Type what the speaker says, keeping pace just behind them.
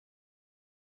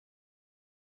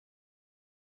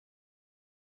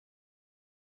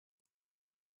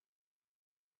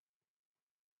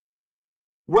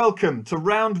Welcome to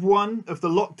round one of the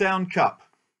Lockdown Cup.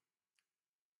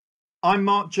 I'm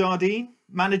Mark Jardine,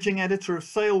 managing editor of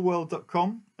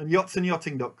sailworld.com and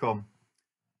yachtsandyachting.com.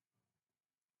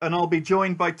 And I'll be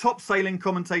joined by top sailing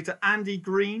commentator Andy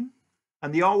Green,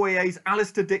 and the RYA's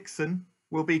Alistair Dixon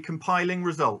will be compiling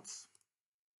results.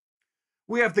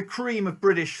 We have the cream of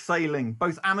British sailing,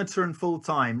 both amateur and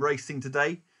full-time, racing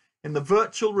today in the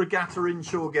Virtual Regatta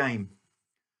Inshore game.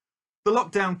 The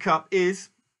Lockdown Cup is,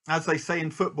 as they say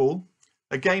in football,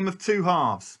 a game of two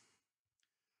halves.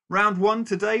 Round one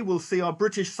today will see our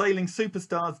British sailing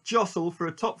superstars jostle for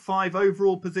a top 5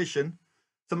 overall position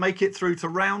to make it through to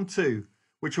round two,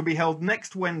 which will be held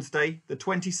next Wednesday, the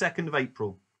 22nd of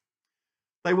April.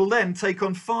 They will then take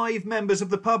on 5 members of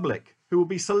the public who will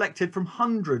be selected from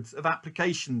hundreds of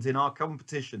applications in our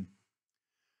competition.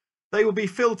 They will be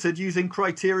filtered using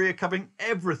criteria covering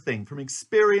everything from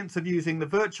experience of using the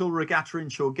Virtual Regatta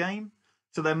Inshore game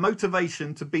to their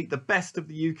motivation to beat the best of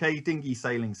the UK dinghy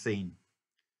sailing scene.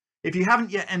 If you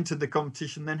haven't yet entered the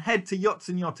competition, then head to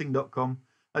yachtsandyachting.com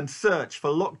and search for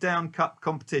Lockdown Cup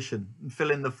competition and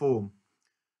fill in the form.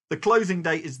 The closing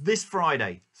date is this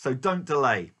Friday, so don't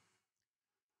delay.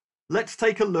 Let's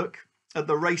take a look at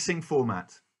the racing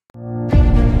format.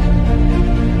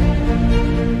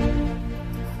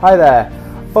 Hi there.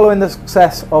 Following the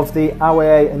success of the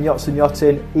RYA and Yachts and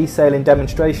Yachting e-sailing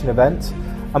demonstration event,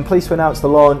 I'm pleased to announce the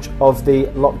launch of the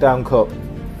Lockdown Cup.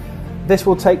 This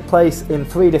will take place in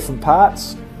 3 different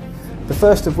parts, the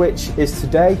first of which is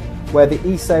today, where the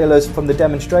e-sailors from the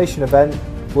demonstration event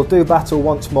will do battle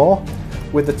once more,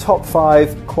 with the top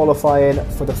 5 qualifying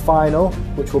for the final,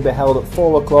 which will be held at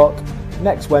 4 o'clock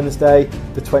next Wednesday,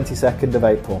 the 22nd of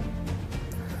April.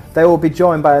 They will be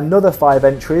joined by another 5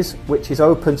 entries, which is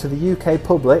open to the UK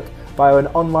public via an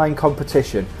online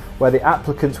competition, where the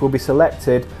applicants will be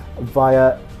selected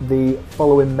via the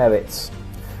following merits: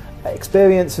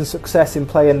 experience and success in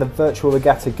playing the Virtual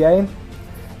Regatta game,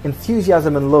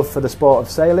 enthusiasm and love for the sport of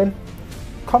sailing,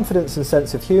 confidence and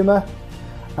sense of humour,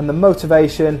 and the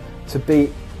motivation to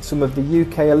beat some of the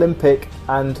UK Olympic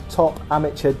and top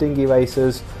amateur dinghy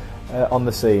racers on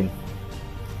the scene.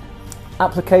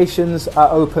 Applications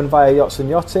are open via Yachts and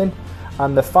Yachting,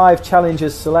 and the 5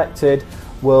 challengers selected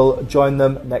will join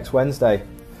them next Wednesday.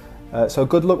 So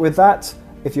good luck with that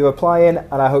if you're applying,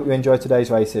 and I hope you enjoy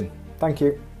today's racing. Thank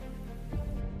you.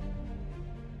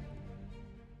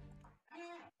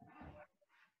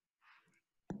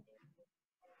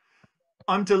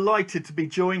 I'm delighted to be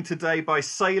joined today by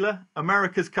sailor,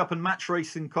 America's Cup and match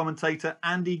racing commentator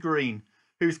Andy Green,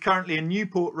 who's currently in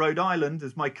Newport, Rhode Island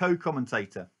as my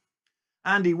co-commentator.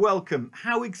 Andy, welcome.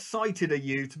 How excited are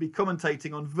you to be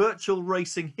commentating on virtual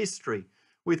racing history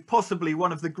with possibly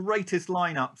one of the greatest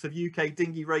lineups of UK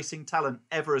dinghy racing talent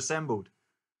ever assembled?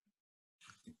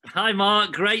 Hi,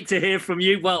 Mark. Great to hear from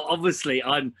you. Well, obviously,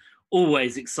 I'm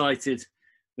always excited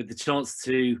with the chance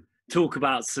to talk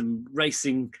about some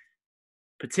racing,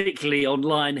 particularly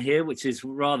online here, which is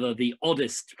rather the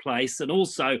oddest place, and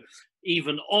also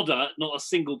even odder, not a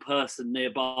single person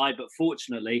nearby, but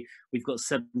fortunately we've got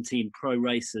 17 pro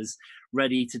racers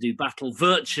ready to do battle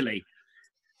virtually.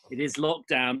 It is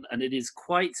lockdown and it is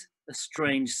quite a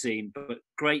strange scene, but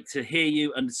great to hear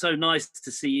you, and so nice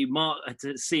to see you, Mark,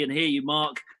 to see and hear you,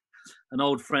 Mark, an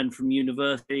old friend from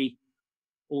university,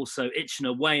 also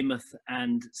Itchenor, Weymouth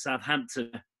and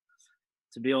Southampton.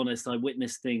 To be honest, I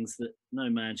witnessed things that no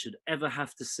man should ever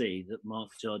have to see that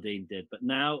Mark Jardine did, but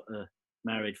now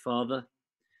married father.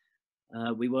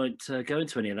 We won't go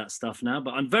into any of that stuff now,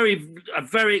 but I'm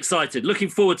very excited. Looking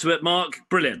forward to it, Mark.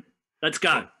 Brilliant. Let's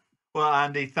go. Well,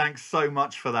 Andy, thanks so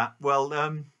much for that. Well,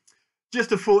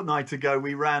 just a fortnight ago,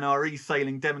 we ran our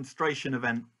e-sailing demonstration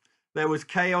event. There was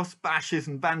chaos, bashes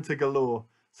and banter galore.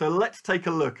 So let's take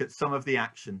a look at some of the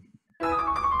action.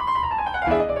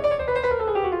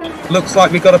 Looks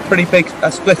like we've got a pretty big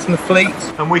split in the fleet.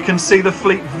 And we can see the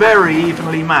fleet very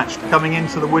evenly matched coming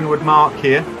into the windward mark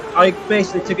here. I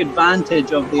basically took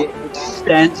advantage of the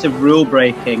extensive rule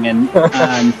breaking and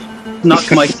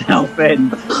knocked myself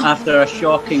in after a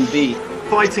shocking beat.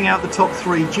 Fighting out the top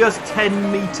 3, just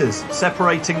 10 metres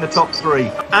separating the top 3.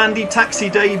 Andy Taxi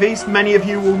Davies, many of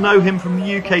you will know him from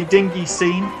the UK dinghy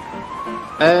scene.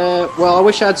 Well, I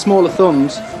wish I had smaller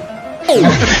thumbs.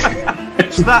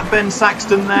 So that Ben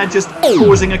Saxton there just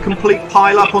causing a complete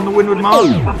pile-up on the windward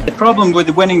mark. The problem with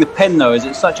winning the pin, though, is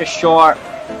it's such a short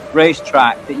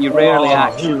racetrack that you rarely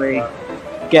actually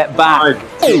get back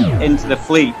into the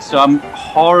fleet. So I'm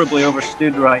horribly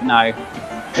overstood right now.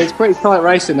 It's pretty tight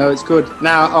racing, though. It's good.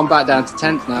 Now I'm back down to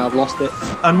 10th now. I've lost it.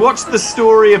 And what's the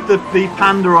story of the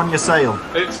panda on your sail?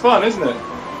 It's fun, isn't it?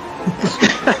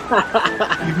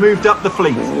 You've moved up the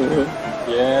fleet.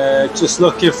 Yeah, just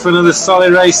looking for another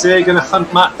solid race here. Going to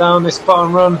hunt Matt down this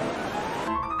bottom run.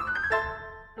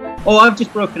 Oh, I've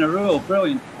just broken a rule.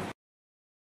 Brilliant.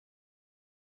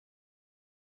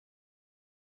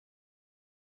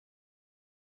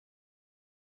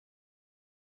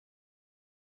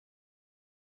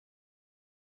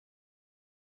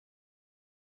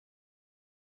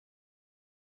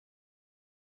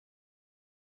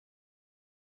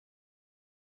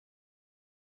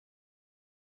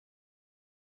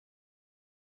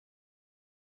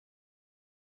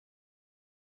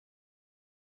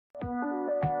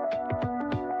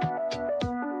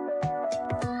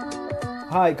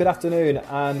 Hi, good afternoon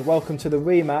and welcome to the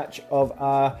rematch of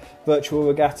our Virtual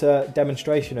Regatta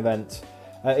demonstration event.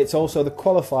 It's also the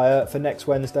qualifier for next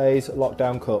Wednesday's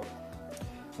Lockdown Cup.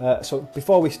 So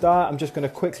before we start, I'm just going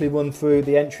to quickly run through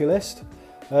the entry list.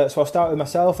 So I'll start with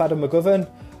myself, Adam McGovern,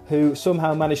 who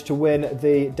somehow managed to win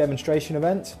the demonstration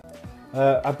event.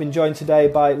 I've been joined today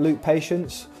by Luke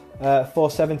Patience,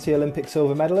 470 Olympic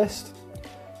silver medalist,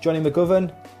 Johnny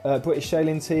McGovern, British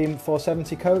sailing team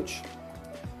 470 coach,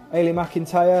 Ailey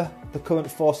McIntyre, the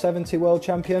current 470 world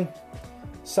champion,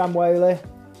 Sam Whaley,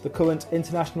 the current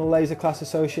International Laser Class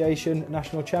Association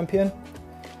national champion,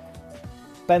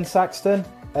 Ben Saxton,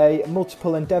 a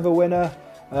multiple endeavour winner,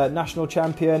 national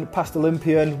champion, past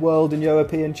Olympian, world and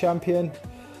European champion.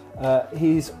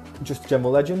 He's just a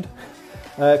general legend.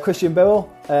 Christian Birrell,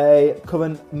 a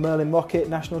current Merlin Rocket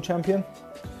national champion.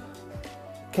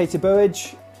 Katie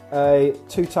Burridge, a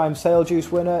two-time Sail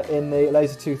Juice winner in the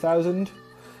Laser 2000.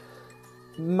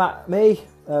 Matt Mee,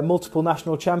 a multiple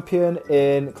national champion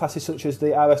in classes such as the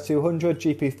RS200,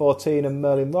 GP14 and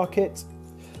Merlin Rocket.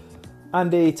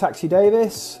 Andy Taxi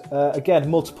Davis,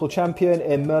 again multiple champion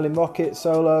in Merlin Rocket,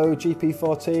 Solo,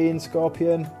 GP14,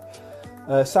 Scorpion.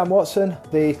 Sam Watson,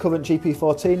 the current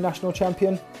GP14 national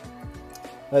champion.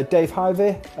 Dave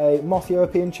Hyvey, a Moth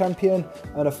European champion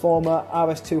and a former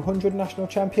RS200 national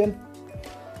champion.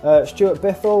 Stuart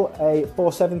Bithell, a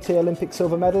 470 Olympic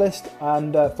silver medalist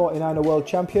and 49er world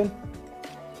champion.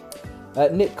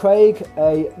 Nick Craig,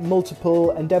 a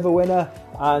multiple endeavour winner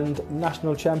and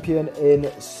national champion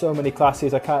in so many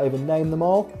classes I can't even name them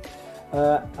all.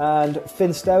 And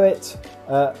Finn Sterrett,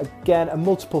 again a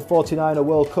multiple 49er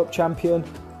World Cup champion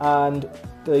and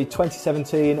the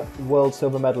 2017 World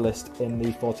Silver medalist in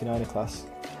the 49er class.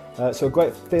 So a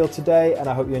great field today and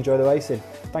I hope you enjoy the racing.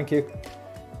 Thank you.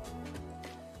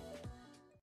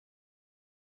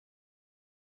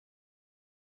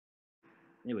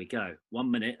 Here we go.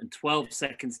 1 minute and 12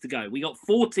 seconds to go. We got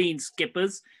 14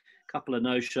 skippers, a couple of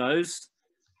no-shows.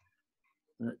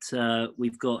 But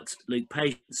we've got Luke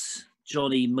Patience,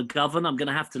 Johnny McGovern. I'm going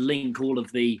to have to link all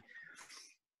of the...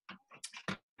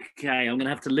 Okay, I'm going to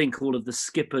have to link all of the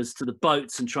skippers to the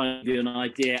boats and try and give you an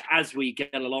idea as we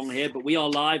get along here. But we are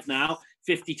live now.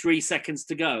 53 seconds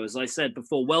to go. As I said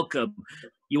before, welcome.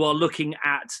 You are looking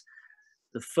at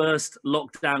the first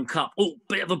Lockdown Cup. Oh,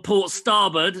 bit of a port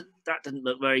starboard. That didn't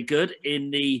look very good.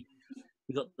 We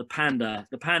got the panda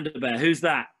bear. Who's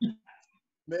that?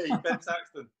 Me, Ben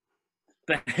Saxton.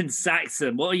 Ben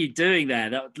Saxton. What are you doing there?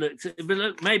 That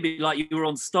looked maybe like you were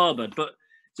on starboard, but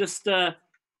just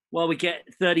while we get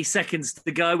 30 seconds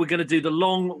to go, we're going to do the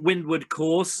long windward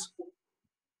course.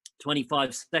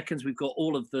 25 seconds. We've got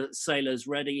all of the sailors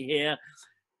ready here.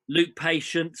 Luke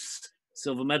Patience,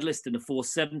 silver medalist in the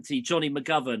 470. Johnny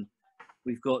McGovern.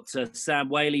 We've got Sam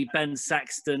Whaley, Ben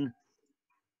Saxton,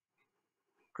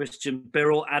 Christian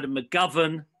Birrell, Adam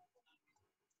McGovern,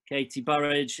 Katie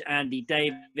Burridge, Andy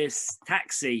Davis,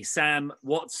 Taxi, Sam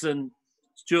Watson,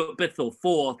 Stuart Bithell.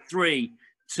 4, 3,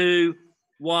 2,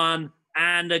 1,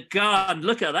 and a gun.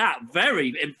 Look at that.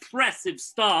 Very impressive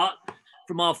start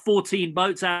from our 14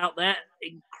 boats out there.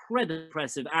 Incredibly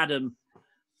impressive. Adam,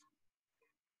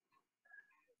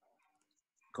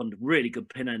 got a really good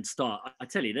pin end start. I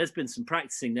tell you, there's been some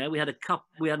practicing there. We had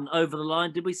an over the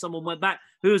line, did we? Someone went back.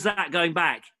 Who was that going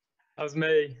back? That was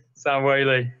me, Sam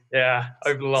Whaley. Yeah,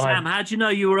 over the line. Sam, how'd you know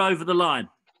you were over the line?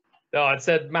 Oh, it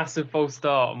said massive false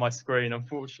start on my screen,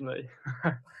 unfortunately.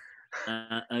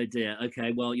 Oh dear.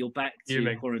 Okay, well, you're back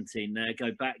to quarantine there.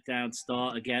 Go back down,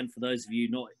 start again. For those of you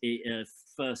not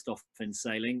first off in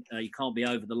sailing, you can't be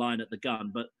over the line at the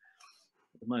gun. But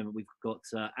at the moment, we've got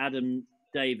Adam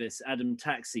Davis, Adam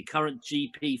Taxi, current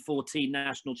GP14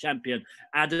 national champion.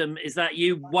 Adam, is that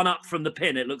you? One up from the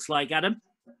pin, it looks like, Adam.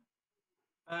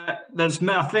 There's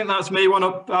me. I think that's me. One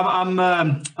up. I'm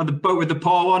at the boat with the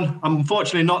poor one. I'm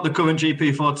unfortunately not the current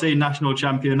GP14 national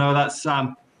champion. No, that's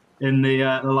Sam in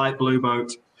the light blue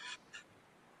boat.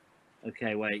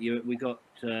 Okay, wait. We got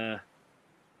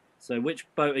So which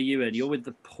boat are you in? You're with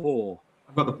the Paw.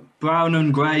 I've got the brown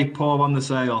and grey Paw on the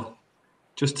sail.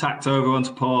 Just tacked over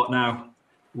onto port now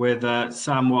with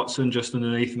Sam Watson just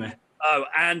underneath me. Oh,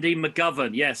 Andy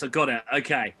McGovern. Yes, I got it.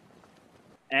 Okay.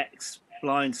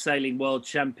 Ex-blind sailing world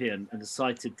champion and as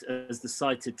the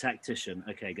sighted tactician.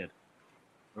 Okay, good.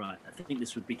 Right. I think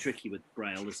this would be tricky with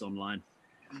Braille, this online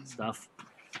stuff.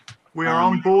 We are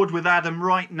on board with Adam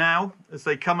right now as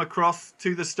they come across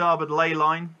to the starboard ley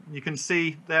line. You can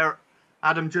see there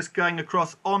Adam just going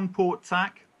across on port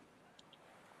tack.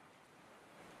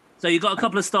 So you've got a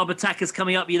couple of starboard tackers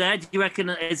coming up you there. Do you reckon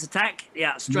it's a tack?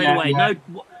 Yeah, straight away. Yeah.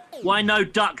 No, why no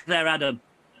duck there, Adam?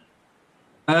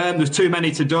 There's too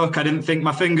many to duck. I didn't think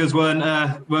my fingers weren't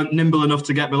nimble enough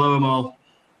to get below them all.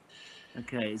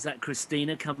 Okay, is that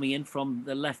Christina coming in from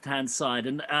the left-hand side?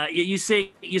 And you're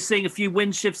seeing a few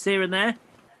wind shifts here and there?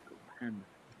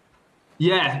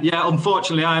 Yeah.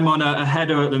 Unfortunately, I'm on a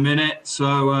header at the minute,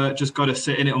 so just got to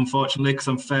sit in it, unfortunately, because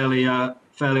I'm fairly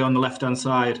on the left-hand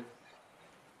side.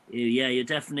 Yeah, you're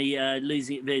definitely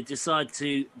losing it. They decide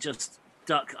to just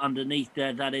duck underneath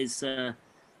there. That is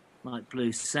light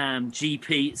blue. Sam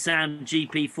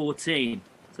GP 14.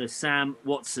 So Sam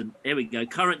Watson. Here we go.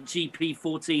 Current GP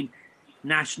 14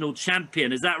 national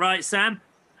champion. Is that right, Sam?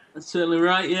 That's certainly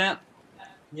right. Yeah.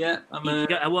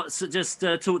 I'm just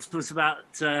talk to us about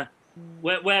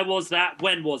where was that?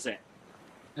 When was it?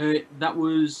 That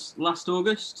was last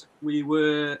August. We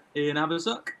were in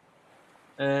Abersock.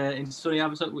 In sunny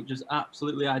Abersock, which is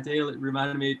absolutely ideal. It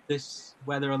reminded me, this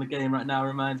weather on the game right now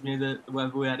reminds me of the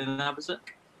weather we had in Abersock.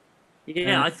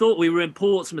 Yeah, I thought we were in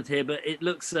Portsmouth here, but it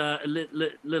looks a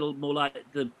little more like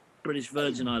the British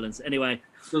Virgin Islands. Anyway,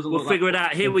 we'll figure it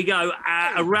out. Here we go.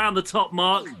 Around the top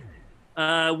mark,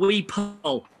 Wee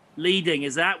Pearl leading,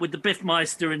 is that, with the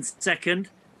Biffmeister in second.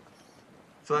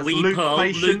 So that's Luke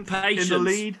Patience in the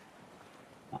lead,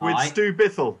 with Stu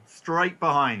Bithell straight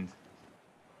behind.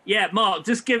 Yeah, Mark,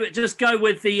 just go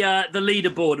with the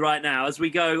leaderboard right now as we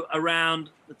go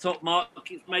around the top mark.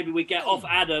 Maybe we get off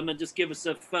Adam and just give us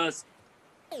a first.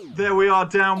 There we are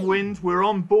downwind. We're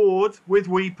on board with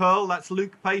Wee Pearl. That's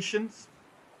Luke Patience.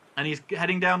 And he's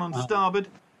heading down on starboard.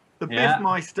 The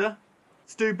Biffmeister,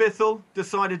 Stu Bithell,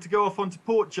 decided to go off onto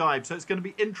port jibe. So it's going to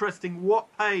be interesting what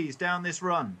pays down this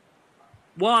run.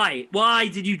 Why? Why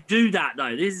did you do that,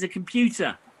 though? This is a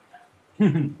computer.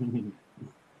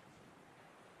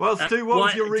 Well, Stu, what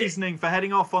was your reasoning for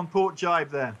heading off on port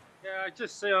jibe there? Yeah, I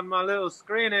just see on my little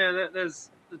screen here that there's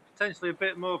potentially a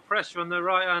bit more pressure on the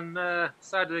right-hand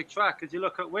side of the track as you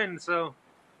look at wind. So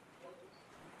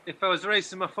if I was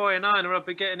racing my 49er, I'd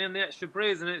be getting in the extra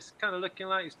breeze, and it's kind of looking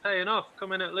like it's paying off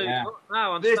coming at Luke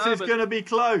now on This starboard. is going to be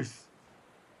close.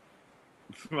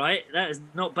 Right, that is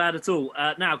not bad at all.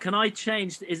 Now, can I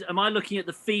change? Am I looking at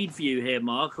the feed view here,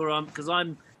 Mark, or because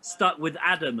I'm stuck with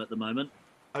Adam at the moment?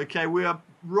 Okay, we are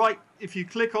right. If you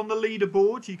click on the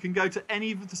leaderboard, you can go to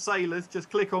any of the sailors. Just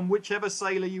click on whichever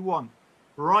sailor you want.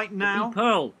 Right now, Wee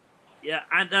Pearl. Yeah,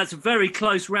 and that's a very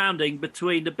close rounding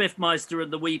between the Biffmeister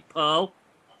and the Wee Pearl.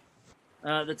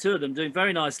 The two of them doing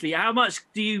very nicely. How much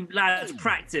do you lads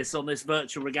practice on this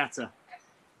virtual regatta?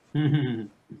 Quite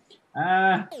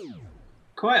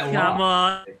a lot. Come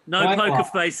on, no Quite poker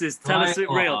faces. Tell us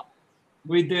it's real.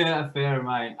 We do a fair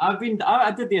amount.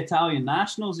 I did the Italian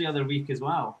Nationals the other week as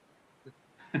well.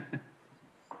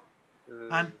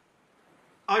 And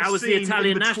I've seen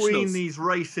in between these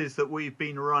races that we've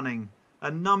been running, a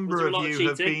number of you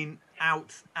have been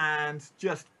out and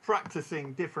just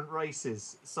practicing different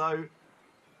races. So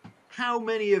how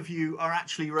many of you are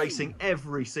actually racing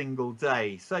every single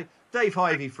day? So Dave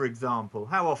Hyvey, for example,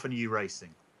 how often are you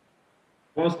racing?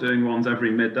 I was doing ones every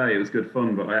midday. It was good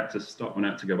fun, but I had to stop when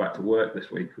I had to go back to work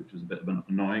this week, which was a bit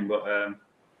annoying. But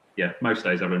yeah, most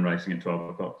days I've been racing at 12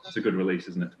 o'clock. It's a good release,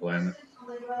 isn't it, to play in it?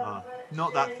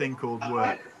 Not that thing called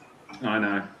work. I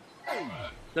know.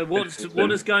 So what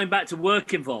does going back to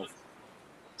work involve?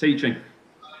 Teaching.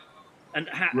 And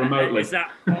remotely. Is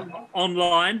that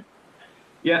online?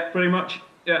 Yeah, pretty much.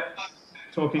 Yeah,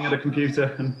 talking at a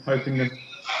computer and hoping that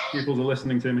pupils are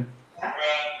listening to me.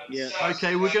 Yeah.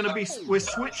 Okay, we're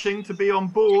switching to be on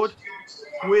board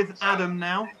with Adam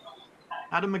now.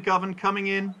 Adam McGovern coming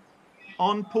in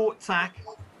on port tack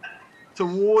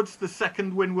towards the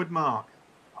second windward mark.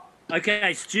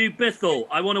 Okay, Stu Bithell,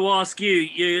 I want to ask you,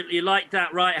 you like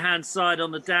that right-hand side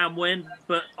on the downwind,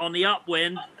 but on the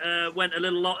upwind, went a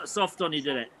little soft on you,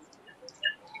 did it?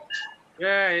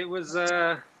 Yeah, it was,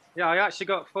 I actually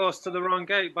got forced to the wrong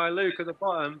gate by Luke at the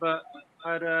bottom, but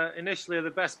I had initially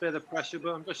the best bit of pressure,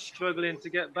 but I'm just struggling to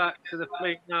get back to the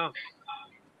fleet now.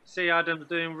 See Adam's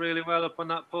doing really well up on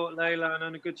that port ley line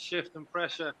and a good shift and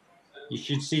pressure. You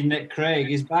should see Nick Craig.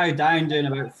 He's bowed down doing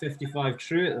about 55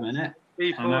 true at the minute.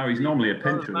 I know, he's normally a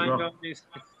pincher as well.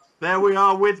 There we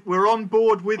are. We're on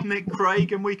board with Nick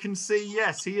Craig, and we can see,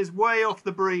 yes, he is way off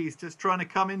the breeze, just trying to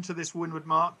come into this windward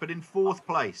mark, but in 4th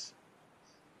place.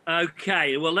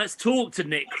 Okay, well, let's talk to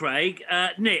Nick Craig.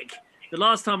 Nick, the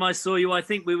last time I saw you, I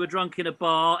think we were drunk in a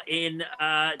bar in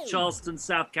Charleston,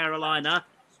 South Carolina.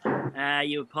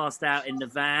 You were passed out in the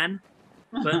van.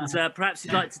 But perhaps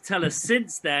you'd like to tell us,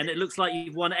 since then, it looks like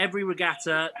you've won every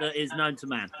regatta that is known to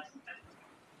man.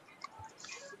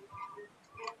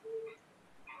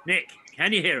 Nick,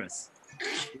 can you hear us?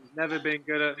 He's never been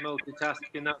good at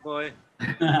multitasking, that boy.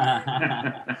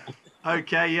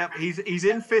 Okay, yep, he's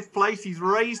in 5th place. He's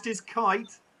raised his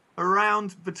kite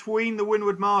around between the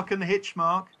windward mark and the hitch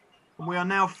mark, and we are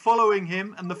now following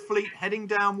him and the fleet heading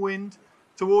downwind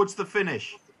towards the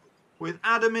finish. With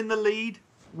Adam in the lead,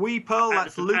 Weepearl,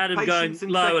 that's Luke Adam Patience going in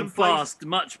low 2nd and place. fast.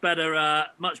 Much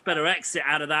better exit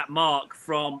out of that mark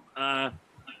from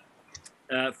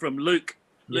Luke.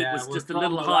 Luke Yeah, was we're just a from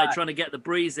little the high back. trying to get the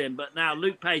breeze in, but now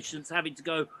Luke Patience having to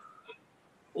go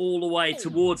all the way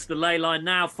towards the ley line.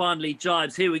 Now finally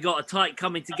jibes. Here we got a tight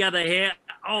coming together here.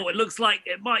 Oh, it looks like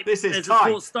it might. This is There's tight.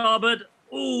 a port starboard.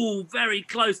 Oh, very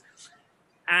close.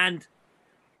 And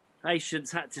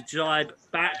Patience had to jibe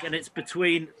back, and it's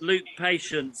between Luke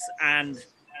Patience and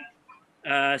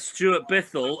Stuart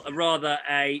Bithell, rather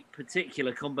a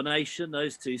particular combination.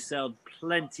 Those two sailed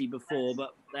plenty before,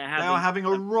 but they are having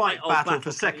a right battle for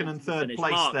 2nd and 3rd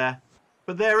place Mark. there.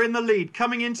 But they're in the lead.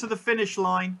 Coming into the finish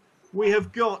line, we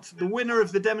have got the winner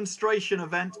of the demonstration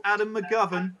event, Adam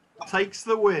McGovern, takes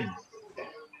the win.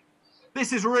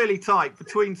 This is really tight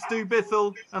between Stu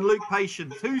Bithell and Luke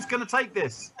Patience. Who's going to take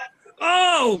this?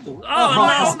 Last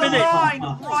on the minute. line,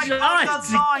 right on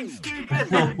the line, Stu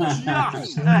Bithell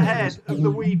just ahead of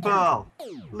the Weepearl.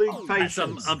 Luke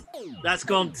Patience. That's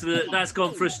gone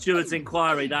for a steward's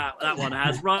inquiry. That one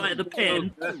has right at the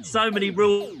pin. So many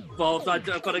rules involved. I've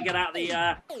got to get out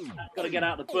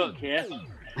the book here.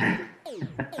 I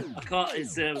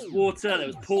can't. There was water. There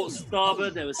was port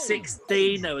starboard. There was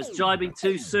 16. There was jibing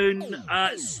too soon.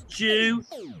 Stu,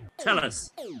 tell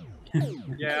us.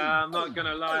 Yeah, I'm not going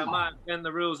to lie. I might bend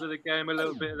the rules of the game a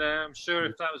little bit there. I'm sure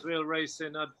if that was real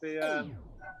racing, I'd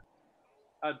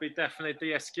be definitely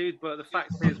de-SQ'd. But the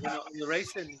fact is, we're not on the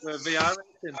racing. We're VR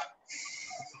racing.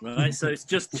 Right, so it's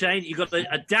just changed. You've got to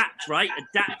adapt, right?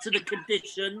 Adapt to the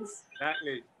conditions.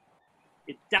 Exactly.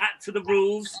 Adapt to the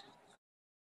rules.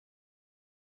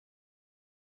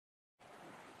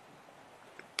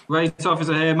 Race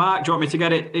officer here, Mark. Do you want me to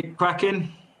get it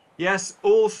cracking? Yes,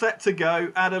 all set to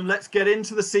go. Adam, let's get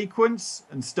into the sequence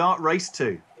and start race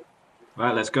 2.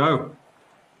 Right, let's go.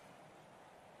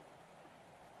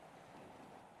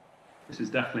 This is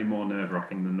definitely more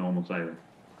nerve-wracking than normal sailing.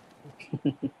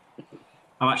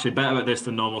 I'm actually better at this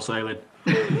than normal sailing.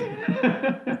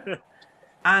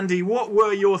 Andy, what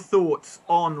were your thoughts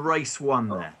on race 1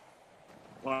 there?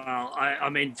 Well, I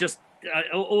mean, just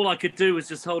all I could do was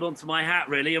just hold on to my hat,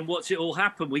 really, and watch it all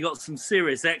happen. We got some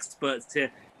serious experts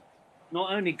here.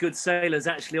 Not only good sailors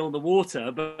actually on the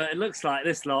water, but it looks like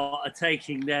this lot are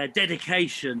taking their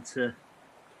dedication to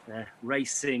their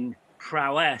racing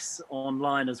prowess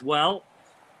online as well.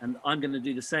 And I'm going to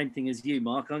do the same thing as you,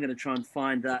 Mark. I'm going to try and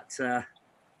find that.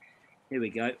 Here we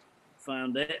go.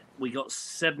 Found it. We got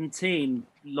 17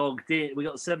 logged in. We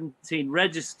got 17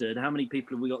 registered. How many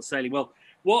people have we got sailing? Well,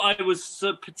 what I was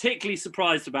particularly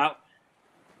surprised about,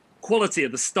 quality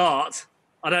of the start.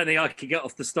 I don't think I could get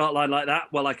off the start line like that.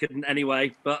 Well, I couldn't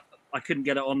anyway, but I couldn't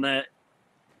get it on there.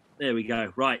 There we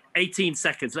go. Right, 18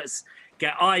 seconds. Let's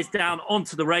get eyes down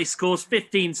onto the race course.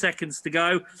 15 seconds to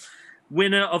go.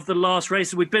 Winner of the last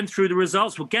race. We've been through the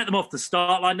results. We'll get them off the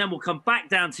start line. Then we'll come back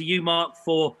down to you, Mark,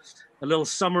 for a little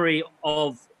summary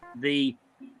of the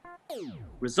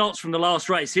results from the last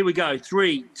race. Here we go.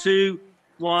 3, 2,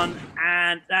 1,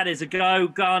 and that is a go,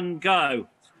 gun, go.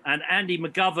 And Andy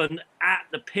McGovern at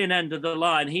the pin end of the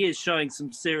line. He is showing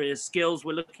some serious skills.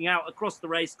 We're looking out across the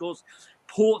racecourse.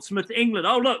 Portsmouth, England.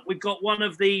 Oh, look, we've got one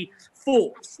of the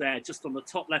forts there, just on the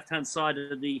top left-hand side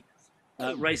of the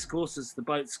racecourse as the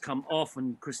boats come off.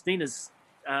 And Christina's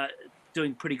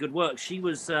doing pretty good work. She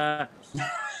was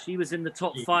in the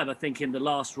top 5, I think, in the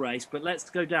last race. But let's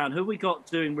go down. Who have we got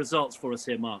doing results for us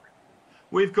here, Mark?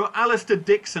 We've got Alistair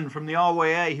Dixon from the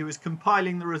RYA who is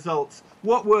compiling the results.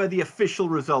 What were the official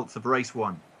results of race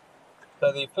 1?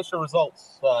 So the official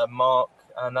results, Mark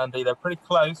and Andy, they're pretty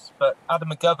close, but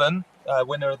Adam McGovern,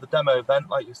 winner of the demo event,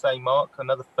 like you're saying, Mark,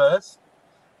 another first.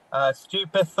 Stu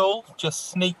Bithell just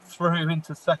sneaked through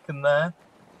into second there.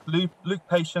 Luke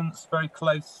Patience very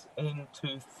close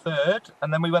into third,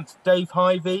 and then we went to Dave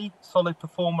Hyvee, solid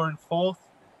performer in fourth,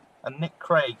 and Nick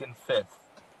Craig in fifth.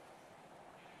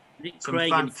 Some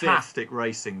fantastic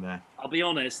racing there. I'll be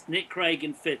honest, Nick Craig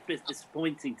in fifth, bit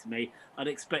disappointing to me. I'd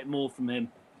expect more from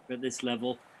him at this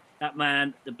level. That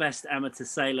man, the best amateur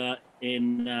sailor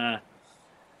in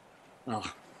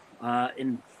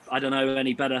I don't know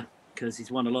any better because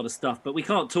he's won a lot of stuff, but we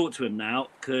can't talk to him now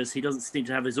because he doesn't seem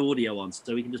to have his audio on,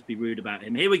 so we can just be rude about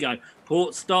him. Here we go.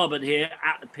 Port starboard here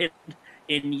at the pin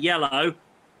in yellow.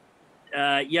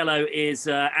 Yellow is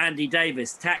Andy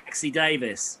Davis, Taxi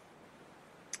Davis.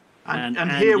 And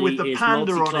here with the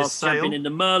Panda on his sail. Champion in the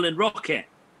Merlin Rocket.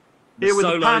 Here with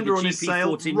the Panda on his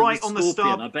sail, right on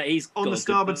the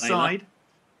starboard side.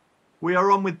 We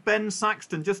are on with Ben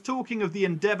Saxton. Just talking of the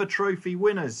Endeavour Trophy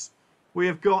winners, we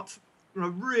have got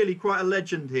really quite a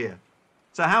legend here.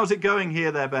 So how's it going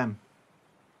here there, Ben?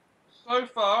 So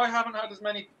far, I haven't had as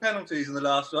many penalties in the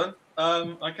last one.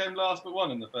 I came last but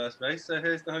one in the first race, so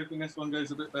here's to hoping this one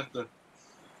goes a bit better.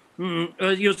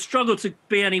 You'll struggle to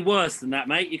be any worse than that,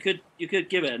 mate. You could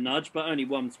give it a nudge, but only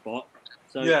one spot.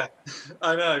 So yeah,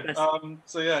 I know.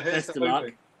 So yeah, here's best to of luck.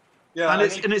 hoping. Yeah,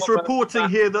 and it's reporting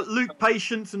here that Luke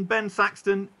Patience and Ben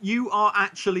Saxton, you are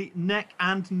actually neck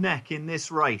and neck in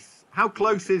this race. How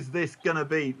close is this going to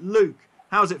be? Luke,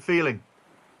 how's it feeling?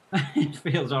 It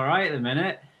feels all right at the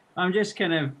minute. I'm just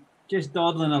just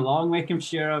dawdling along, making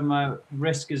sure my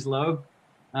risk is low.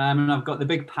 And I've got the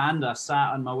big Panda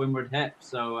sat on my windward hip.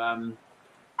 So,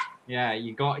 yeah,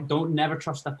 never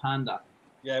trust a Panda.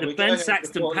 Yeah, the Ben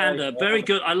Saxton Panda, very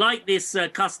good. I like this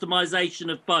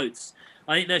customization of boats.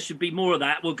 I think there should be more of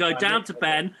that. We'll go down to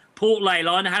Ben, Port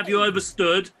Leyline. Have you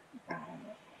overstood?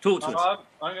 Talk to us.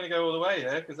 I'm going to go all the way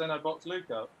here because then I box Luke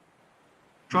up.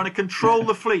 Trying to control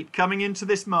the fleet coming into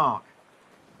this mark.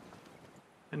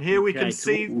 And here we can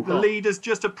see the leaders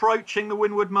just approaching the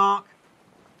windward mark.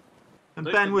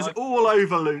 And Ben was all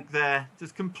over Luke there,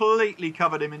 just completely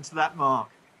covered him into that mark.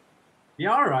 You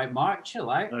all right, Mark? Chill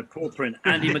out. Poor print.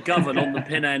 Andy McGovern on the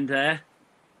pin end there.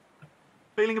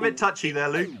 Feeling a bit touchy there,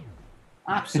 Luke.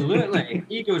 Absolutely.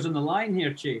 Ego's on the line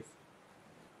here, Chief.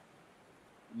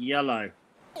 Yellow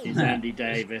is Andy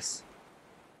Davis.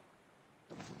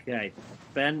 Okay,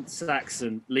 Ben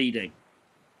Saxton leading.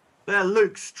 There,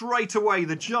 Luke, straight away,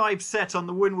 the jibe set on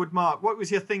the windward mark. What was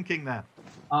your thinking there?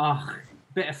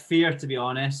 Bit of fear, to be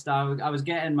honest. I was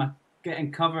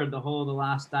getting covered the whole of the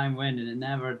last downwind, and it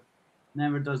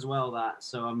never does well that.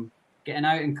 So I'm getting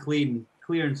out and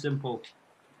clear and simple.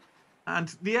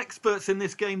 And the experts in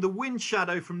this game, the wind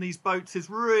shadow from these boats is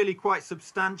really quite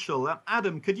substantial.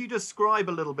 Adam, could you describe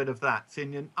a little bit of that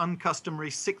in an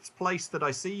uncustomary 6th place that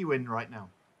I see you in right now?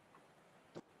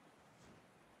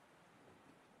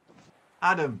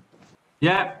 Adam.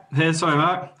 Yeah, here, sorry,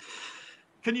 Mark.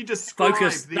 Can you describe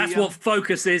focus? That's what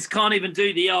focus is. Can't even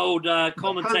do the old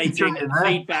commentating and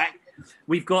feedback.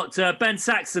 We've got Ben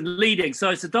Saxton leading.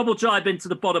 So it's a double jibe into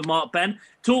the bottom mark, Ben.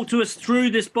 Talk to us through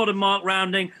this bottom mark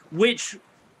rounding. Which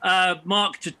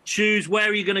mark to choose? Where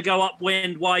are you going to go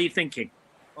upwind? Why are you thinking?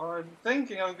 I'm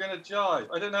thinking I'm going to jibe.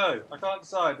 I don't know. I can't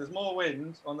decide. There's more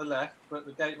wind on the left, but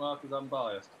the gate mark is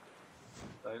unbiased.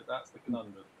 So that's the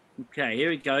conundrum. Okay,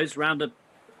 here he goes. Round a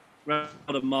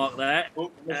mark there.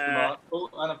 Oh, missed the mark. Oh,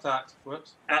 and I've tacked.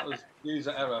 Whoops. That was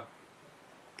user error.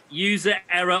 User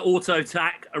error, auto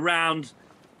tack around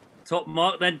top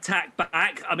mark, then tack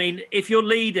back. I mean, if you're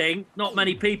leading, not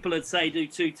many people would say do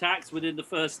 2 tacks within the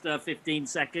first 15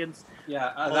 seconds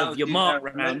of your mark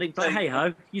rounding. But hey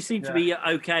ho, you seem to be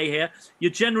okay here.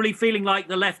 You're generally feeling like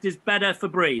the left is better for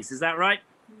breeze. Is that right?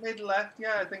 Mid left,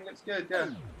 yeah, I think it's good. Yeah.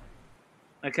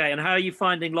 Okay, and how are you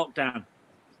finding lockdown?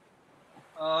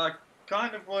 I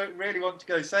kind of really want to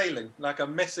go sailing. Like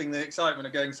I'm missing the excitement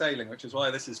of going sailing, which is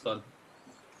why this is fun.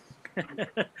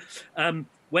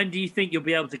 When do you think you'll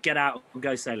be able to get out and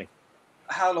go sailing?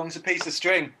 How long's a piece of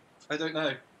string? I don't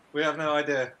know. We have no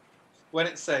idea. When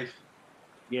it's safe.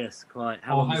 Yes, quite.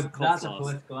 How long is the cough that's last? A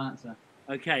political answer.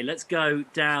 Okay, let's go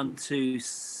down to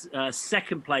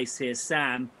second place here,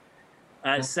 Sam.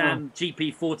 Sam,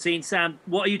 GP14. Sam,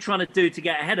 what are you trying to do to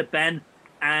get ahead of Ben?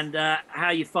 And how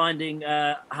are you finding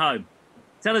home?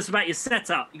 Tell us about your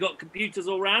setup. You got computers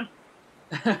all around?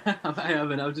 I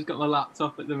haven't. I've just got my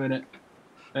laptop at the minute.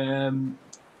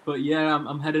 But yeah,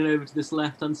 I'm heading over to this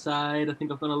left-hand side. I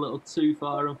think I've gone a little too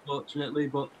far, unfortunately.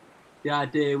 But the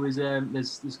idea was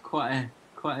there's quite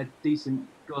a decent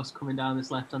gust coming down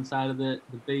this left-hand side of the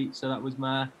beach. So that was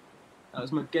my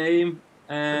game.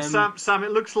 Sam,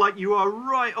 it looks like you are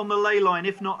right on the ley line,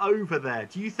 if not over there.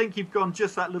 Do you think you've gone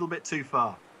just that little bit too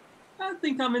far? I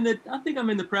think I'm in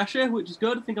the pressure, which is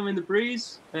good. I think I'm in the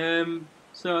breeze.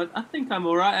 So I think I'm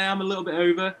all right. I am a little bit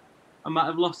over. I might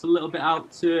have lost a little bit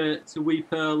out to Wee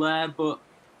Pearl there, but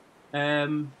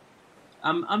I'm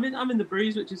in the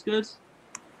breeze, which is good.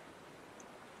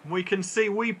 We can see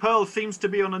Wee Pearl seems to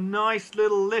be on a nice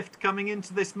little lift coming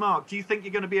into this mark. Do you think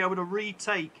you're going to be able to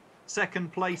retake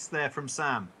second place there from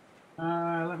Sam?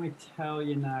 Let me tell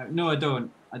you now. No, I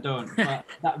don't. But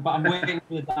I'm waiting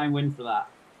for the downwind for that.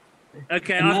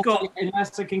 Okay,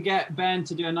 unless I can get Ben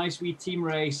to do a nice wee team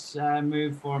race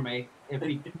move for me. If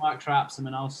he mark traps him,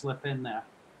 and I'll slip in there.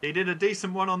 He did a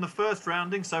decent one on the first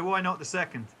rounding, so why not the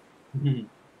second?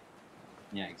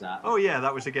 Yeah, exactly. Oh yeah,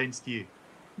 that was against you.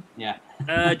 Yeah.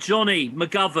 Johnny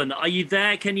McGovern, are you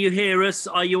there? Can you hear us?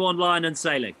 Are you online and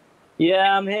sailing?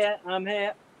 Yeah, I'm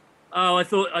here. Oh, I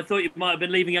thought you might have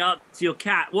been leaving it up to your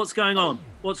cat. What's going on?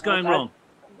 What's going wrong?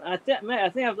 Mate, I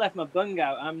think I've left my bung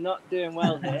out. I'm not doing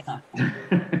well here.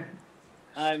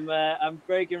 I'm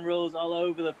breaking rules all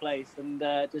over the place and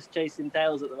just chasing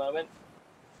tails at the moment.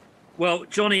 Well,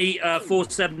 Johnny,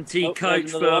 470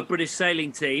 coach for a British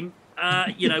sailing team.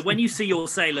 When you see your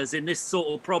sailors in this sort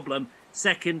of problem,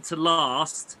 second to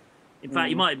last, in fact,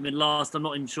 you might have been last. I'm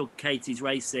not even sure Katie's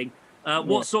racing.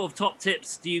 What sort of top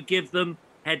tips do you give them?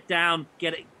 Head down,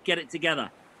 get it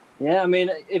together. Yeah, I mean,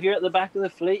 if you're at the back of the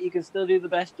fleet, you can still do the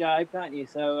best jibe, can't you?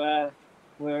 So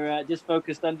we're just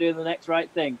focused on doing the next right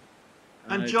thing.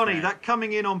 And Johnny, that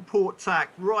coming in on port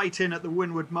tack, right in at the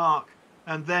windward mark,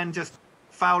 and then just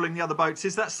fouling the other boats,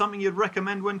 is that something you'd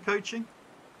recommend when coaching?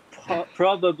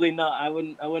 Probably not. I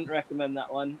wouldn't recommend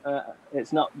that one.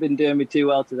 It's not been doing me too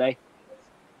well today.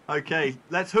 Okay,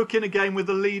 let's hook in again with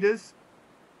the leaders,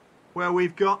 where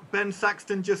we've got Ben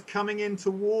Saxton just coming in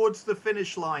towards the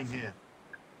finish line here.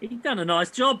 He's done a nice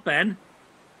job, Ben.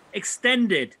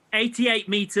 Extended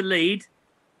 88-meter lead.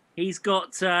 He's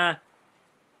got the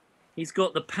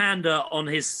Panda on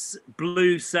his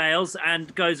blue sails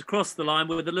and goes across the line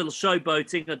with a little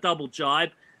showboating, a double jibe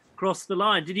across the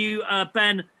line. Did you,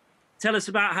 Ben, tell us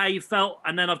about how you felt?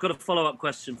 And then I've got a follow-up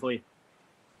question for you.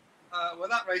 Well,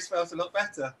 that race felt a lot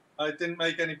better. I didn't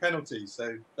make any penalties,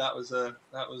 so that was the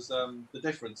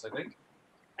difference, I think.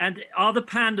 And are the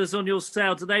pandas on your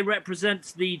sail, do they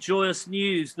represent the joyous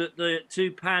news that the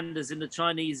two pandas in the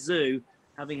Chinese zoo,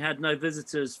 having had no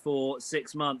visitors for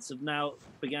 6 months, have now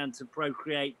began to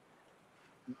procreate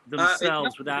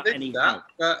themselves without any help?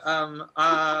 But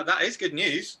that is good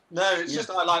news. No, it's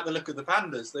just I like the look of the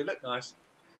pandas. They look nice.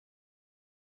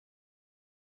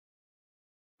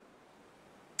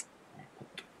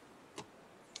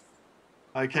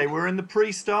 Okay, we're in the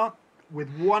pre-start with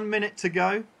 1 minute to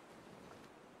go.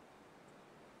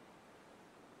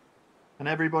 And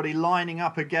everybody lining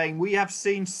up again. We have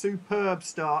seen superb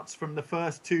starts from the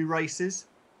first two races.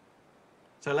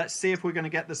 So let's see if we're going to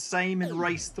get the same in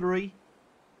race 3.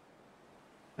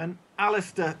 And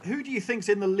Alistair, who do you think's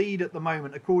in the lead at the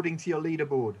moment, according to your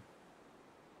leaderboard?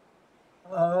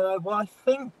 Well, I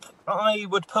think I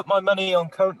would put my money on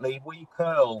currently. Wee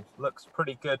Pearl looks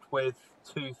pretty good with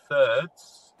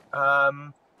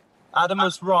 2/3. Adam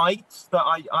was right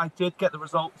that I did get the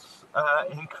results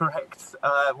incorrect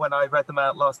when I read them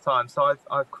out last time, so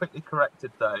I've quickly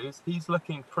corrected those. He's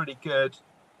looking pretty good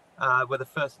with a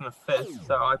 1st and a 5th,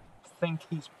 so I think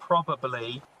he's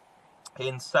probably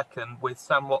in second with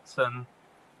Sam Watson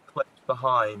clipped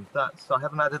behind. I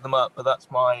haven't added them up, but that's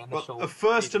my initial. Well, a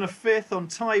 1st and a 5th on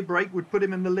tie break would put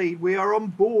him in the lead. We are on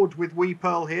board with Wee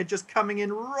Pearl here, just coming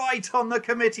in right on the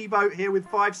committee boat here with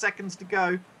 5 seconds to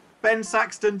go. Ben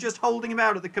Saxton just holding him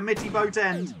out at the committee boat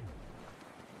end.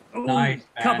 Nice.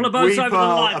 Couple of boats over the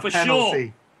line for sure.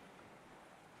 Am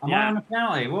I on a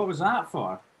penalty? What was that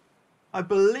for? I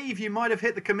believe you might have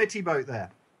hit the committee boat there.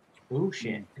 Oh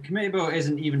shit! The committee boat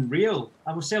isn't even real.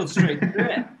 I was sailed straight through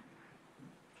it.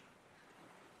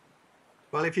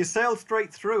 Well, if you sail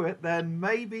straight through it, then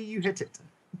maybe you hit it.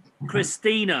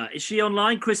 Christina, is she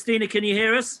online? Christina, can you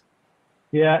hear us?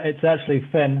 Yeah, it's actually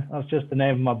Finn. That's just the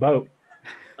name of my boat.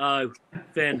 Oh,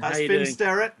 Finn. That's how you Finn doing?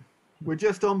 Sterrett. We're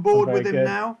just on board with him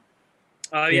now.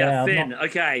 Oh, yeah, Yeah, Finn.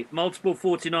 Okay, multiple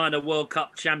 49er World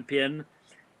Cup champion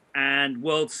and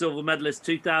world silver medalist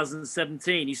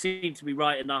 2017. You seem to be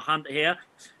right in our hunt here.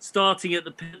 Starting at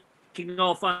the kicking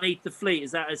off underneath the fleet,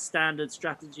 is that a standard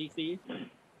strategy for you?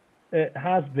 It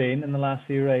has been in the last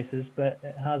few races, but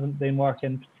it hasn't been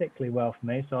working particularly well for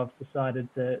me. So I've decided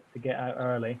to get out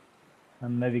early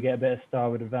and maybe get a bit of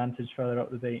starboard advantage further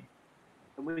up the beat.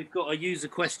 And we've got a user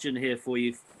question here for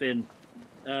you, Finn.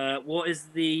 What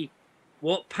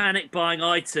panic buying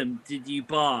item did you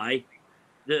buy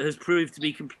that has proved to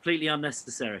be completely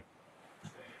unnecessary?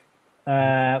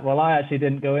 Well, I actually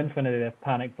didn't go in for any of the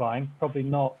panic buying. Probably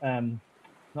not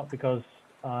because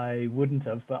I wouldn't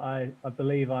have, but I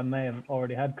believe I may have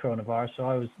already had coronavirus, so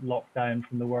I was locked down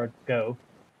from the word go.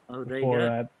 Oh, there you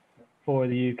go. Before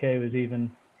the UK was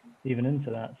even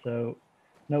into that. So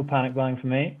no panic buying for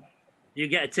me. You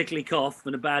get a tickly cough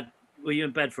and were you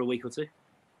in bed for a week or two?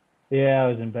 Yeah, I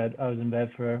was in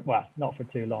bed for, well, not for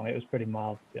too long. It was pretty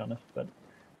mild, to be honest, but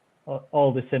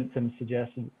all the symptoms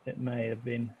suggested it may have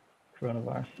been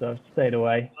coronavirus. So I stayed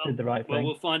away, did the right thing. Well,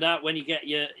 we'll find out when you get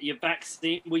your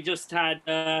vaccine. We just had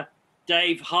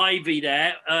Dave Hyvey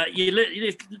there.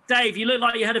 Dave, you look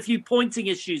like you had a few pointing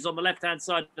issues on the left-hand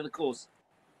side of the course.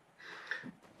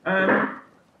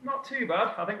 Not too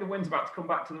bad. I think the wind's about to come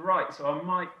back to the right, so I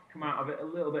might come out of it a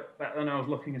little bit better than I was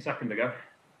looking a second ago.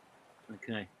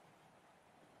 Okay.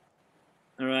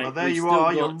 All right. Well, there you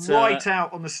are. You're right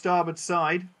out on the starboard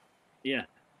side. Yeah.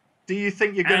 Do you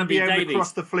think you're going to be able Davies to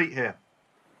cross the fleet here?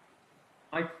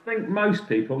 I think most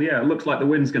people, yeah. It looks like the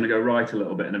wind's going to go right a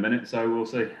little bit in a minute, so we'll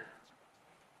see.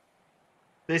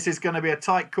 This is going to be a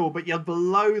tight call, but you're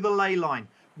below the ley line.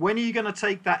 When are you going to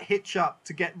take that hitch up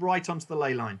to get right onto the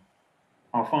ley line?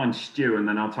 I'll find Stu and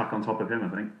then I'll tack on top of him, I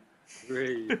think.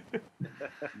 3.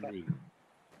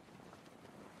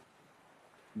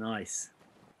 Nice.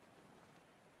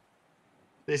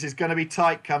 This is going to be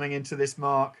tight coming into this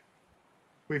mark.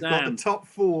 We've got the top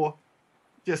 4,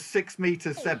 just 6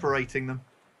 meters separating them.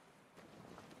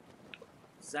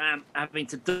 Sam having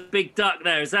to big duck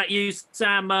there. Is that you,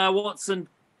 Sam Watson,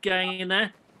 going in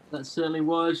there? That certainly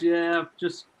was, yeah. I've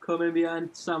just come in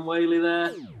behind Sam Whaley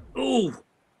there. Oh,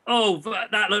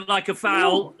 that looked like a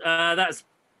foul.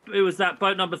 It was that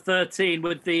boat number 13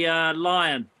 with the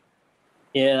lion.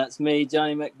 Yeah, that's me,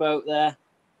 Johnny McBoat there.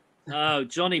 Oh,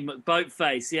 Johnny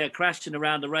McBoatface, yeah, crashing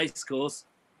around the race course.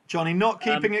 Johnny, not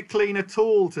keeping it clean at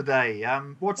all today.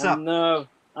 What's up? No,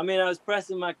 I mean, I was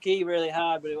pressing my key really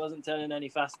hard, but it wasn't turning any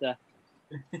faster.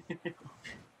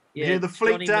 Yeah, the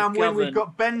fleet downwind. We've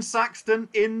got Ben Saxton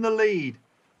in the lead.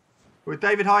 With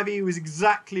David Hyvey, he was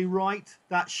exactly right.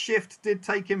 That shift did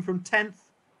take him from 10th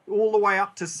all the way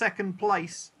up to 2nd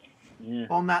place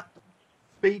on that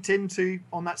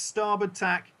on that starboard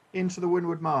tack into the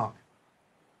windward mark.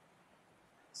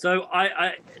 So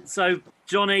so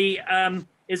Johnny,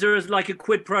 is there like a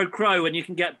quid pro quo when you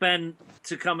can get Ben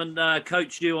to come and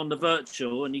coach you on the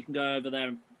virtual, and you can go over there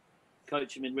and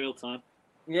coach him in real time?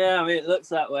 Yeah, I mean, it looks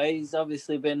that way. He's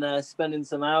obviously been spending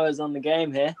some hours on the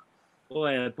game here.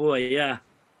 Boy, oh boy, yeah.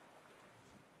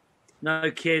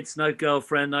 No kids, no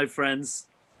girlfriend, no friends.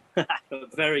 But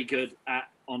very good at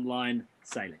online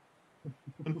sailing.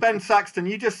 And Ben Saxton,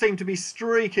 you just seem to be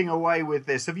streaking away with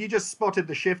this. Have you just spotted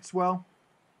the shifts well?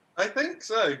 I think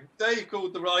so. Dave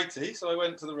called the righty, so I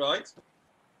went to the right.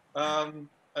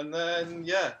 And then,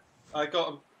 yeah, I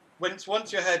got... Once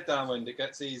you're head downwind, it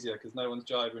gets easier because no one's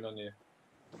driving on you.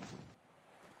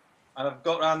 And I've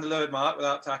got around the leeward mark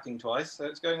without tacking twice, so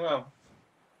it's going well.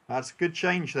 That's a good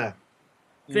change there.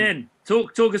 Finn,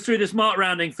 talk us through this mark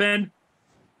rounding, Finn.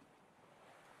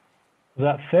 Was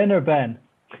that Finn or Ben?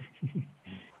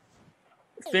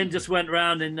 Finn just went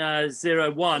round in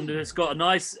 0-1 and it's got a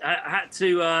nice, had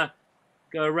to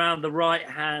go around the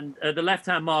the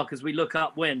left-hand mark as we look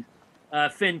upwind.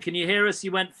 Finn, can you hear us?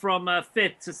 You went from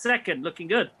 5th to 2nd, looking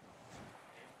good.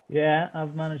 Yeah,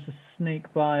 I've managed to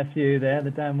sneak by a few there.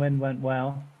 The downwind went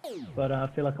well, but I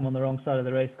feel like I'm on the wrong side of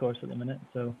the race course at the minute.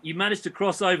 So you managed to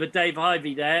cross over Dave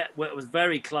Hyvey there, where it was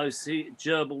very close.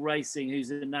 Gerbil Racing,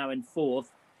 who's now in 4th.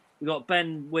 We got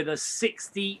Ben with a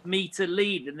 60-meter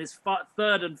lead in this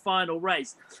 3rd and final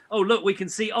race. Oh, look, we can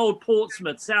see Old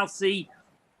Portsmouth, South Sea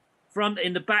front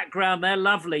in the background there.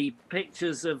 Lovely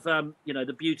pictures of,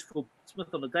 the beautiful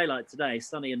Portsmouth on a day like today,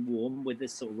 sunny and warm with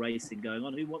this sort of racing going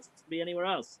on. Who wants to be anywhere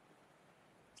else?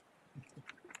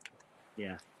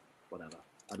 Yeah, whatever.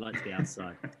 I'd like to be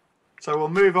outside. So we'll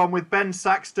move on with Ben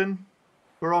Saxton.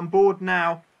 We're on board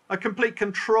now. A complete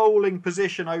controlling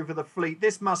position over the fleet.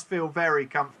 This must feel very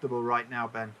comfortable right now,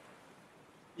 Ben.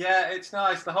 Yeah, it's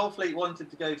nice. The whole fleet wanted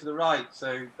to go to the right,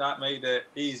 so that made it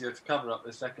easier to cover up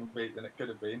the second fleet than it could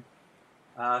have been.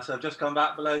 So I've just come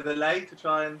back below the lay to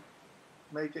try and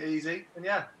make it easy. And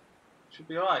yeah, should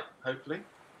be all right, hopefully.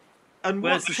 And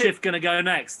where's the shift going to go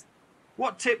next?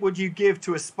 What tip would you give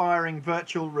to aspiring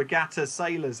virtual regatta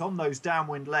sailors on those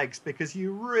downwind legs? Because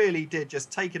you really did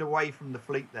just take it away from the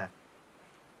fleet there.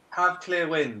 Have clear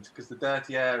wind, because the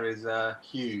dirty air is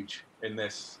huge in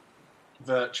this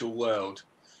virtual world.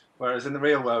 Whereas in the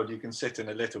real world, you can sit in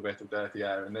a little bit of dirty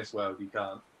air. In this world, you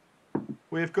can't.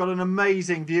 We've got an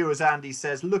amazing view, as Andy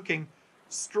says, looking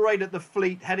straight at the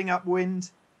fleet, heading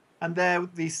upwind. And there,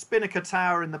 the Spinnaker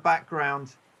Tower in the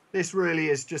background. This really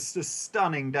is just a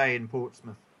stunning day in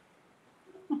Portsmouth.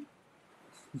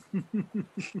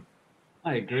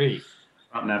 I agree.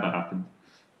 That never happened.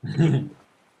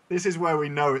 This is where we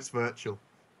know it's virtual.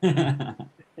 I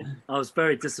was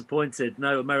very disappointed.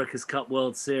 No America's Cup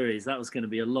World Series. That was going to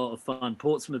be a lot of fun.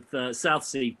 Portsmouth, South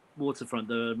Sea waterfront,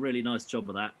 did a really nice job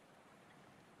of that.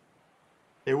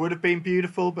 It would have been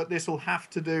beautiful, but this will have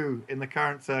to do in the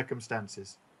current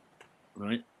circumstances.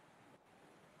 Right.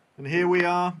 And here we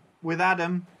are with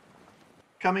Adam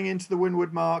coming into the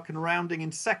windward mark and rounding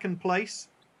in second place.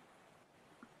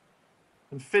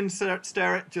 And Finn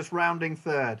Sterrett just rounding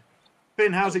third.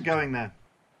 Finn, how's it going there?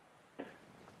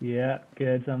 Yeah,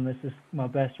 good. This is my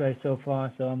best race so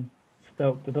far, so I'm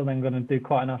stoked. I don't think I'm going to do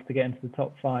quite enough to get into the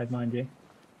top 5, mind you.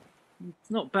 It's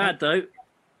not bad, though.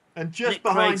 And just Nick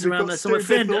behind Craig's we've around got there. Stu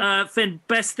So Finn,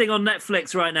 best thing on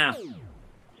Netflix right now?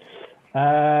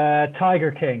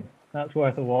 Tiger King. That's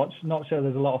worth a watch. Not sure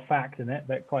there's a lot of fact in it,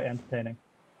 but quite entertaining.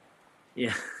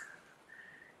 Yeah.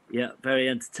 Yeah, very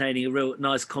entertaining. A real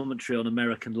nice commentary on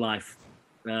American life,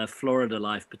 Florida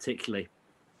life particularly.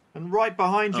 And right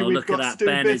behind you, Oh, we've look got at that. Stu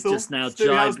Ben is Bithell. just now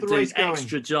Stu, how's the doing race going?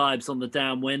 extra jibes on the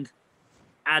downwind.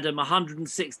 Adam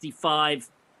 165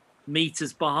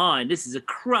 meters behind. This is a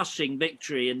crushing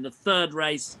victory in the third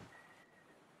race.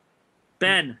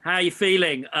 Ben, how are you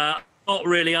feeling? Not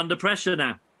really under pressure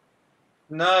now.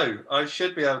 No, I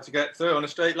should be able to get through on a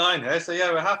straight line here. So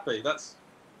yeah, we're happy. That's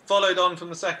followed on from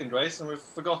the second race, and we've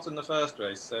forgotten the first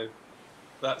race. So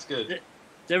that's good.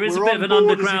 There is We're a bit on of an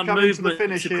board as you underground come into the movement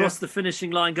finish across here. the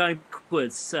finishing line going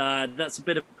backwards. That's a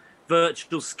bit of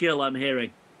virtual skill I'm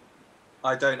hearing.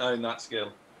 I don't own that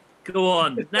skill. Go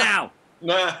on, now.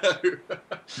 No.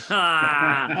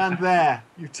 And there,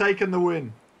 you've taken the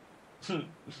win.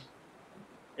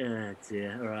 Oh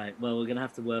dear. All right. Well, we're going to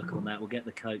have to work on that. We'll get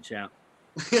the coach out.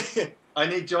 I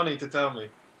need Johnny to tell me.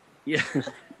 Yeah.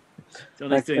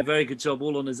 Johnny's doing a very good job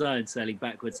all on his own sailing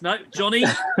backwards. No, Johnny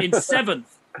in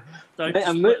seventh. Don't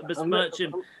besmirch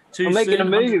him too I'm making soon. a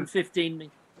move.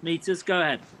 115 meters. Go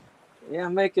ahead. Yeah,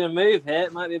 I'm making a move here.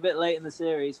 It might be a bit late in the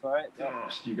series for it.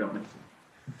 Gosh, you got me.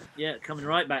 Yeah, coming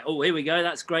right back. Oh, here we go.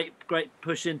 That's great. Great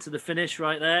push into the finish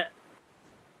right there.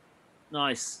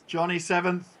 Nice. Johnny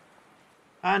seventh.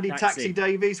 Andy Taxi. Taxi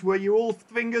Davies, were you all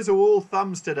fingers or all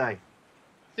thumbs today?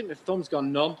 I think my thumb's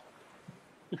gone numb.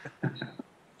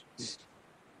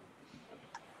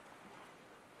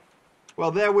 Well,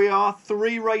 there we are.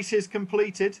 3 races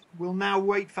completed. We'll now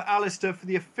wait for Alistair for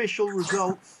the official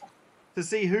results to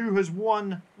see who has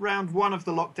won round 1 of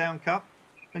the Lockdown Cup.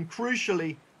 And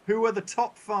crucially, who are the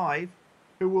top 5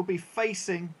 who will be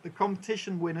facing the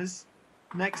competition winners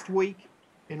next week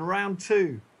in round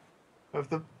 2 of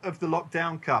the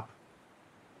Lockdown Cup.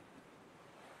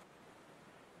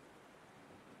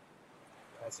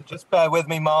 So just bear with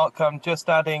me, Mark. I'm just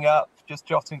adding up, just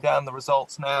jotting down the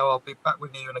results now. I'll be back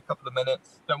with you in a couple of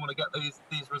minutes. Don't want to get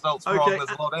these results wrong. There's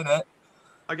a lot in it.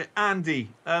 Okay, Andy,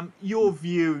 your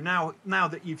view now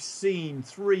that you've seen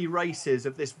 3 races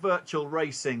of this virtual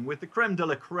racing with the creme de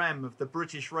la creme of the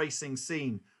British racing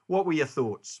scene, what were your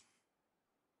thoughts?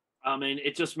 I mean,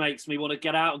 it just makes me want to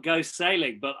get out and go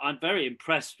sailing, but I'm very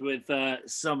impressed with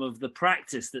some of the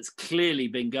practice that's clearly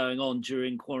been going on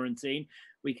during quarantine.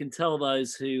 We can tell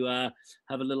those who have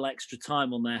a little extra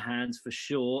time on their hands for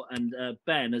sure. And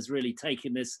Ben has really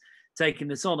taken this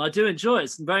on. I do enjoy it.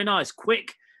 It's very nice,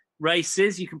 quick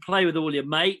races. You can play with all your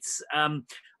mates.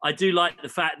 I do like the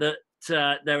fact that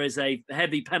there is a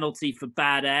heavy penalty for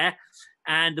bad air,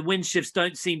 and the wind shifts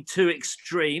don't seem too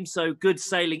extreme. So good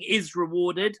sailing is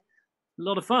rewarded. A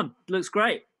lot of fun. Looks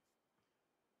great.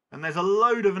 And there's a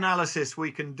load of analysis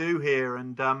we can do here.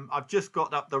 And I've just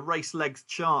got up the race legs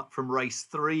chart from race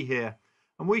 3 here.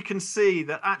 And we can see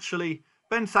that actually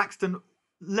Ben Thaxton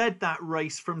led that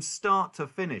race from start to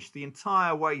finish the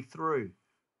entire way through.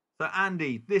 So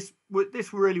Andy, this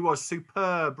really was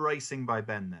superb racing by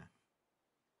Ben there.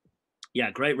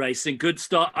 Yeah, great racing. Good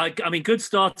start. I mean, good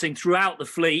starting throughout the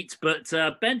fleet, but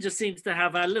Ben just seems to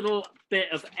have a little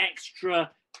bit of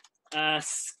extra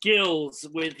skills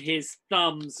with his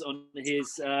thumbs on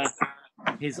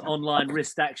his online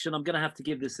wrist action. I'm going to have to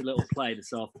give this a little play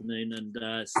this afternoon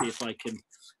and see if I can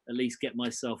at least get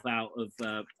myself out of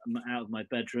my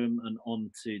bedroom and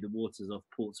onto the waters of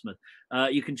Portsmouth.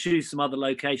 You can choose some other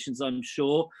locations, I'm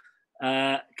sure.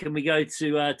 Can we go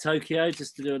to Tokyo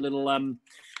just to do a little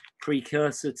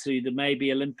precursor to the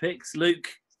maybe Olympics? Luke,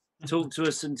 talk to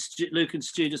us, and Luke and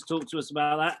Stu just talk to us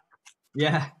about that.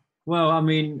 Yeah. Well, I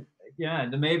mean, yeah,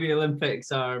 the maybe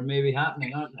Olympics are maybe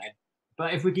happening, aren't they?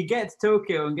 But if we could get to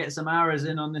Tokyo and get some hours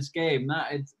in on this game,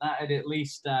 that'd at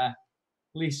least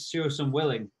show some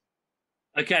willing.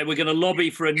 Okay, we're going to lobby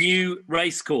for a new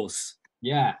race course.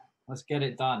 Yeah, let's get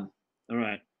it done. All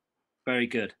right, very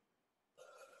good.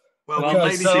 Well, Well,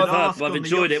 maybe superb. ask I've on the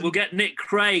enjoyed it. yachts We'll get Nick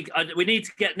Craig. We need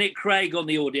to get Nick Craig on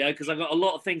the audio because I've got a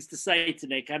lot of things to say to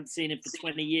Nick. I haven't seen him for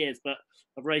 20 years, but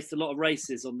I've raced a lot of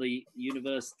races on the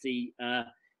university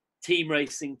team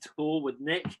racing tour with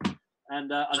Nick,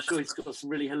 and I'm sure he's got some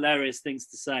really hilarious things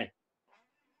to say.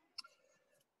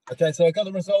 Okay, so I got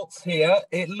the results here.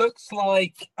 It looks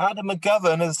like Adam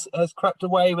McGovern has crept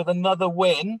away with another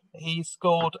win. He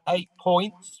scored 8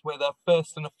 points with a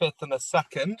first and a fifth and a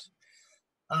second.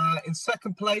 In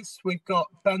second place, we've got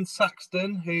Ben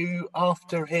Saxton, who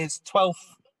after his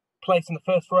 12th place in the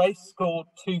first race scored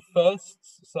 2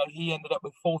 firsts, so he ended up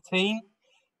with 14.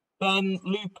 Then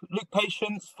Luke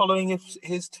Patience, following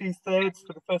his 2 thirds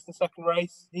for the first and second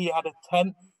race, he had a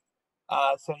 10th.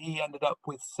 So he ended up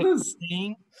with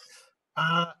 16.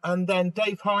 And then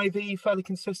Dave Hyvey, fairly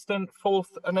consistent,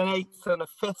 4th and an 8th and a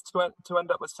 5th to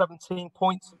end up with 17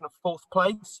 points in the 4th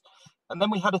place. And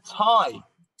then we had a tie.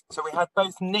 So we had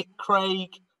both Nick Craig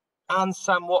and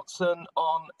Sam Watson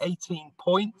on 18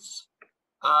 points.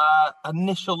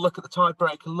 Initial look at the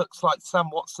tiebreaker looks like Sam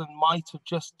Watson might have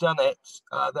just done it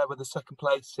there with the second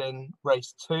place in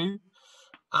race 2.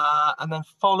 And then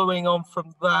following on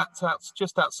from that,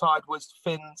 just outside was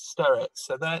Finn Sterrett.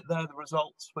 So they're the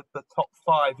results with the top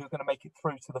 5 who are going to make it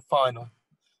through to the final.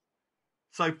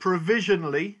 So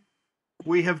provisionally,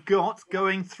 we have got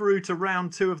going through to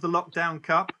round 2 of the Lockdown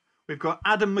Cup. We've got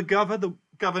Adam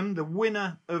McGovern, the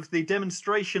winner of the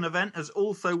demonstration event, has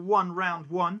also won round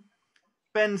 1.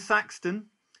 Ben Saxton,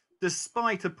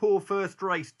 despite a poor first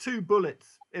race, 2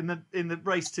 bullets in the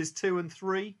races 2 and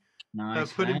 3.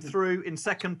 Nice, Put him through in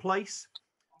second place.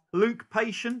 Luke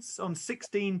Patience on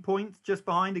 16 points, just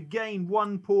behind. Again,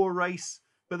 1 poor race,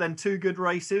 but then 2 good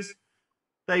races.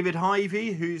 David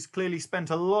Hyvey, who's clearly spent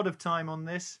a lot of time on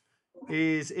this,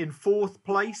 is in 4th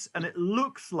place. And it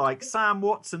looks like Sam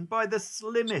Watson, by the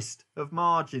slimmest of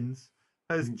margins,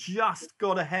 has just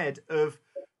got ahead of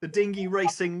the dinghy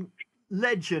racing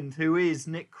legend, who is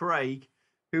Nick Craig,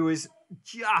 who has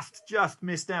just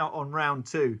missed out on round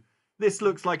 2. This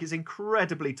looks like it's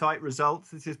incredibly tight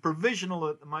results. This is provisional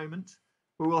at the moment.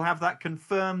 We will have that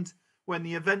confirmed when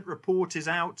the event report is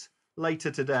out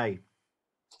later today.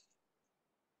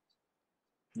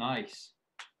 Nice.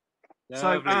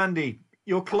 So, Andy,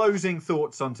 your closing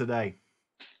thoughts on today?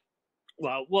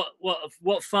 Well,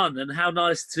 what fun, and how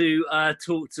nice to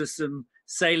talk to some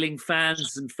sailing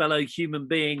fans and fellow human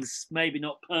beings. Maybe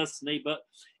not personally, but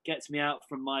gets me out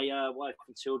from my wife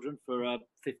and children for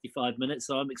 55 minutes.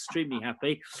 So I'm extremely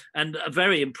happy and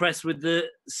very impressed with the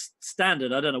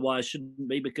standard. I don't know why I shouldn't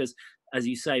be, because, as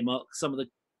you say, Mark, some of the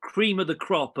cream of the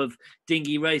crop of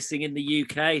dinghy racing in the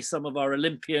UK, some of our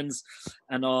Olympians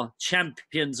and our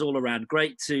champions all around.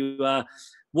 Great to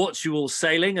watch you all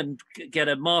sailing and get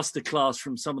a masterclass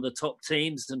from some of the top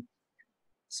teams and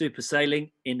super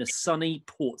sailing in a sunny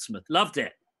Portsmouth. Loved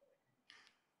it.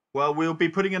 Well, we'll be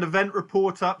putting an event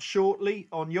report up shortly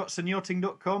on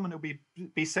yachtsandyachting.com, and it'll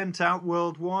be sent out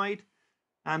worldwide.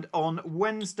 And on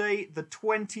Wednesday, the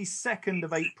 22nd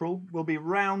of April, will be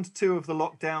round 2 of the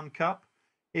Lockdown Cup.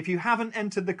 If you haven't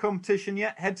entered the competition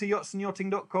yet, head to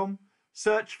yachtsandyachting.com,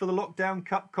 search for the Lockdown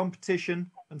Cup competition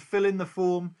and fill in the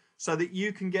form so that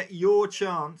you can get your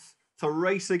chance to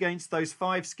race against those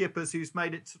 5 skippers who's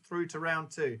made it through to round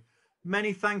 2.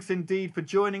 Many thanks indeed for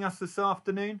joining us this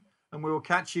afternoon, and we will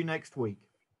catch you next week.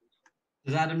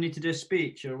 Does Adam need to do a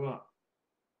speech or what?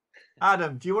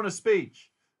 Adam, do you want a speech?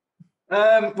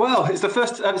 Well,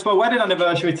 it's my wedding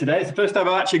anniversary today. It's the first time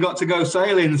I've actually got to go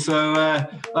sailing, so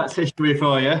that's history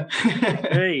for you.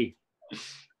 Hey.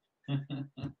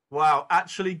 Wow,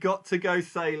 actually got to go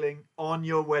sailing on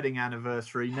your wedding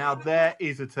anniversary. Now there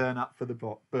is a turn up for the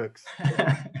books.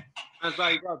 Sounds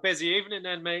like you've got a busy evening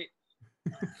then, mate.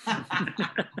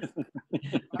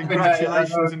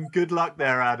 Congratulations and good luck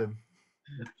there, Adam.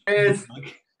 Cheers.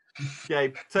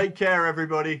 Okay, take care,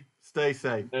 everybody. Stay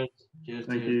safe. Cheers.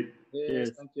 Thank you.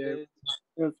 Cheers. Thank you.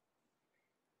 Cheers.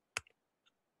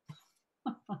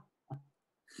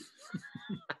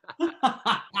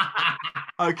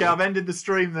 Okay, I've ended the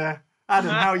stream there.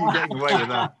 Adam, how are you getting away with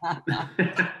that?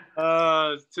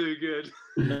 Oh, it's too good.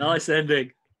 Nice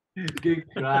ending. Good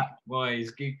crack, boys.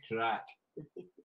 Good crack.